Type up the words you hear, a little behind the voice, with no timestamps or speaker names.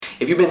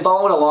If you've been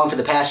following along for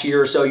the past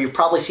year or so, you've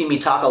probably seen me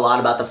talk a lot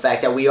about the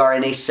fact that we are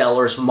in a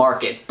seller's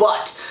market,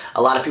 but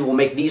a lot of people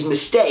make these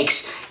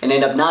mistakes and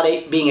end up not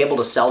being able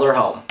to sell their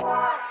home.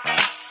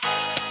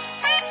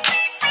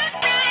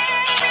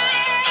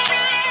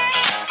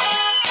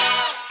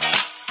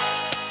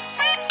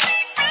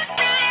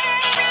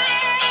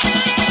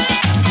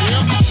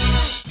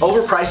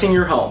 Overpricing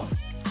your home.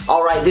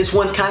 Alright, this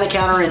one's kind of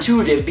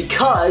counterintuitive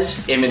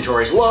because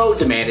inventory is low,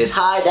 demand is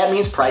high, that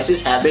means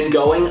prices have been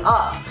going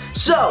up.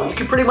 So, you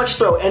can pretty much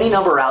throw any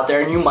number out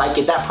there and you might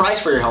get that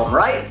price for your home,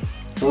 right?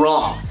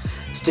 Wrong.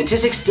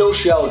 Statistics still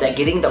show that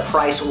getting the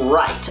price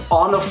right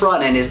on the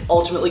front end is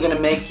ultimately going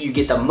to make you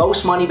get the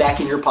most money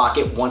back in your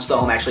pocket once the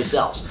home actually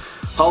sells.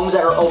 Homes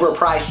that are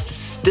overpriced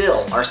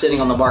still are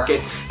sitting on the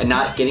market and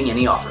not getting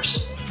any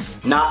offers.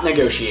 Not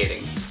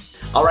negotiating.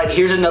 Alright,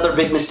 here's another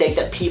big mistake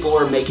that people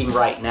are making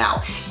right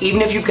now.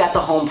 Even if you've got the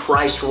home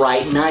priced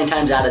right, 9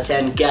 times out of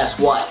 10, guess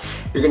what?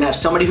 You're gonna have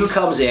somebody who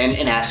comes in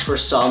and asks for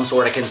some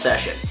sort of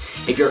concession.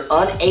 If you're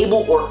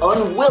unable or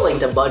unwilling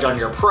to budge on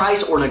your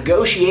price or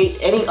negotiate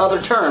any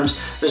other terms,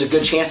 there's a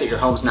good chance that your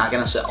home's not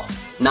gonna sell.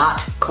 Not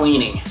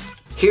cleaning.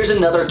 Here's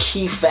another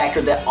key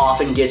factor that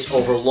often gets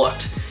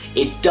overlooked.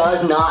 It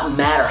does not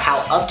matter how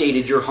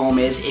updated your home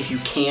is if you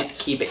can't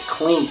keep it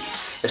clean.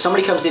 If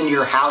somebody comes into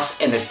your house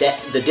and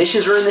the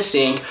dishes are in the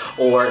sink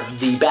or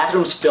the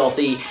bathroom's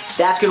filthy,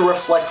 that's going to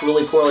reflect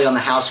really poorly on the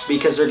house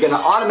because they're going to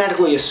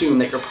automatically assume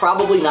that you're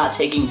probably not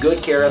taking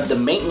good care of the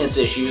maintenance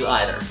issues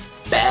either.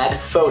 Bad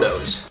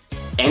photos.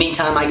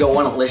 Anytime I go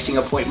on a listing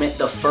appointment,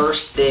 the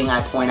first thing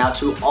I point out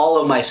to all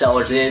of my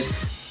sellers is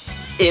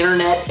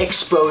internet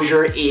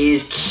exposure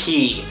is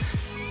key.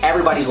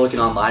 Everybody's looking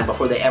online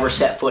before they ever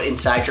set foot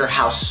inside your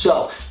house,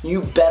 so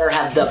you better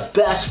have the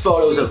best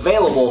photos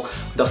available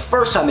the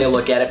first time they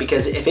look at it,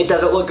 because if it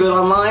doesn't look good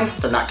online,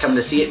 they're not coming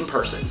to see it in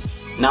person.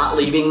 Not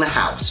leaving the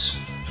house.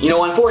 You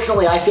know,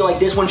 unfortunately, I feel like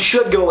this one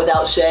should go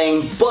without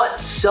saying, but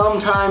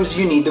sometimes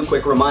you need the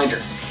quick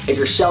reminder. If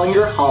you're selling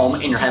your home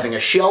and you're having a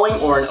showing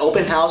or an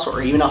open house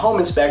or even a home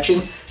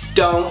inspection,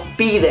 don't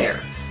be there.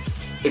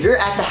 If you're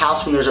at the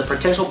house when there's a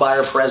potential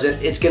buyer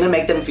present, it's going to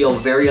make them feel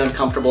very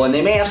uncomfortable and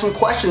they may have some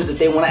questions that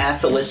they want to ask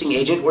the listing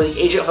agent or the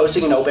agent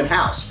hosting an open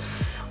house.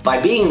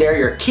 By being there,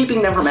 you're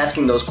keeping them from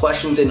asking those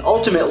questions, and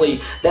ultimately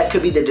that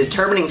could be the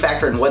determining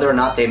factor in whether or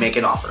not they make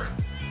an offer.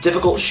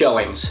 Difficult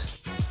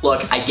showings.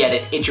 Look, I get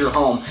it, it's your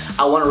home.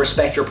 I want to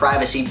respect your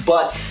privacy,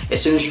 but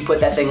as soon as you put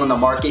that thing on the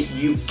market,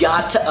 you've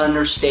got to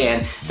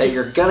understand that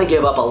you're going to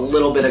give up a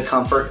little bit of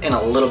comfort and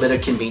a little bit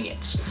of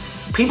convenience.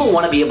 People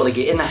want to be able to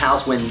get in the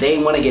house when they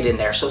want to get in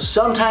there, so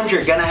sometimes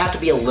you're going to have to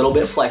be a little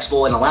bit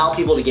flexible and allow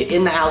people to get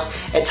in the house.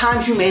 At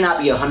times you may not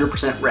be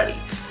 100% ready,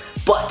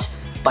 but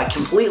by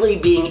completely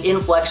being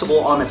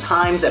inflexible on the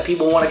times that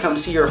people want to come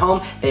see your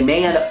home, they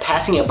may end up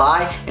passing it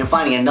by and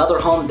finding another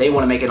home they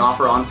want to make an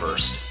offer on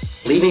first.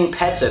 Leaving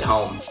pets at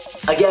home.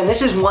 Again,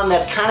 this is one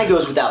that kind of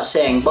goes without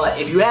saying, but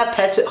if you have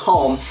pets at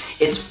home,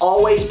 it's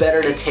always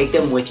better to take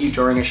them with you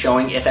during a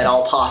showing if at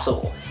all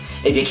possible.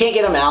 If you can't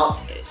get them out,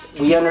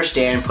 we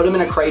understand, put them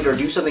in a crate or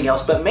do something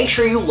else, but make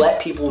sure you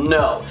let people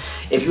know.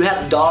 If you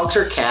have dogs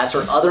or cats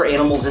or other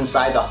animals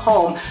inside the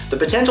home, the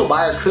potential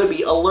buyer could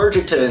be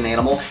allergic to an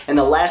animal, and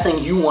the last thing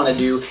you want to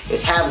do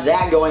is have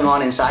that going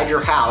on inside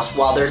your house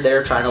while they're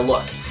there trying to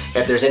look.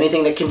 If there's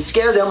anything that can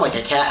scare them, like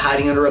a cat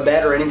hiding under a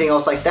bed or anything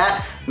else like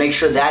that, make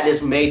sure that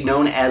is made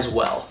known as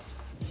well.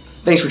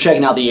 Thanks for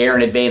checking out the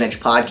Aaron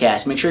Advantage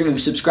podcast. Make sure you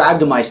subscribe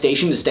to my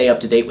station to stay up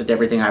to date with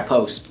everything I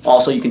post.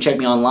 Also, you can check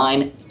me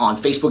online on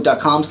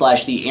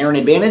Facebook.com/The Aaron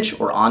Advantage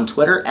or on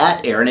Twitter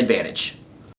 @Aaron Advantage.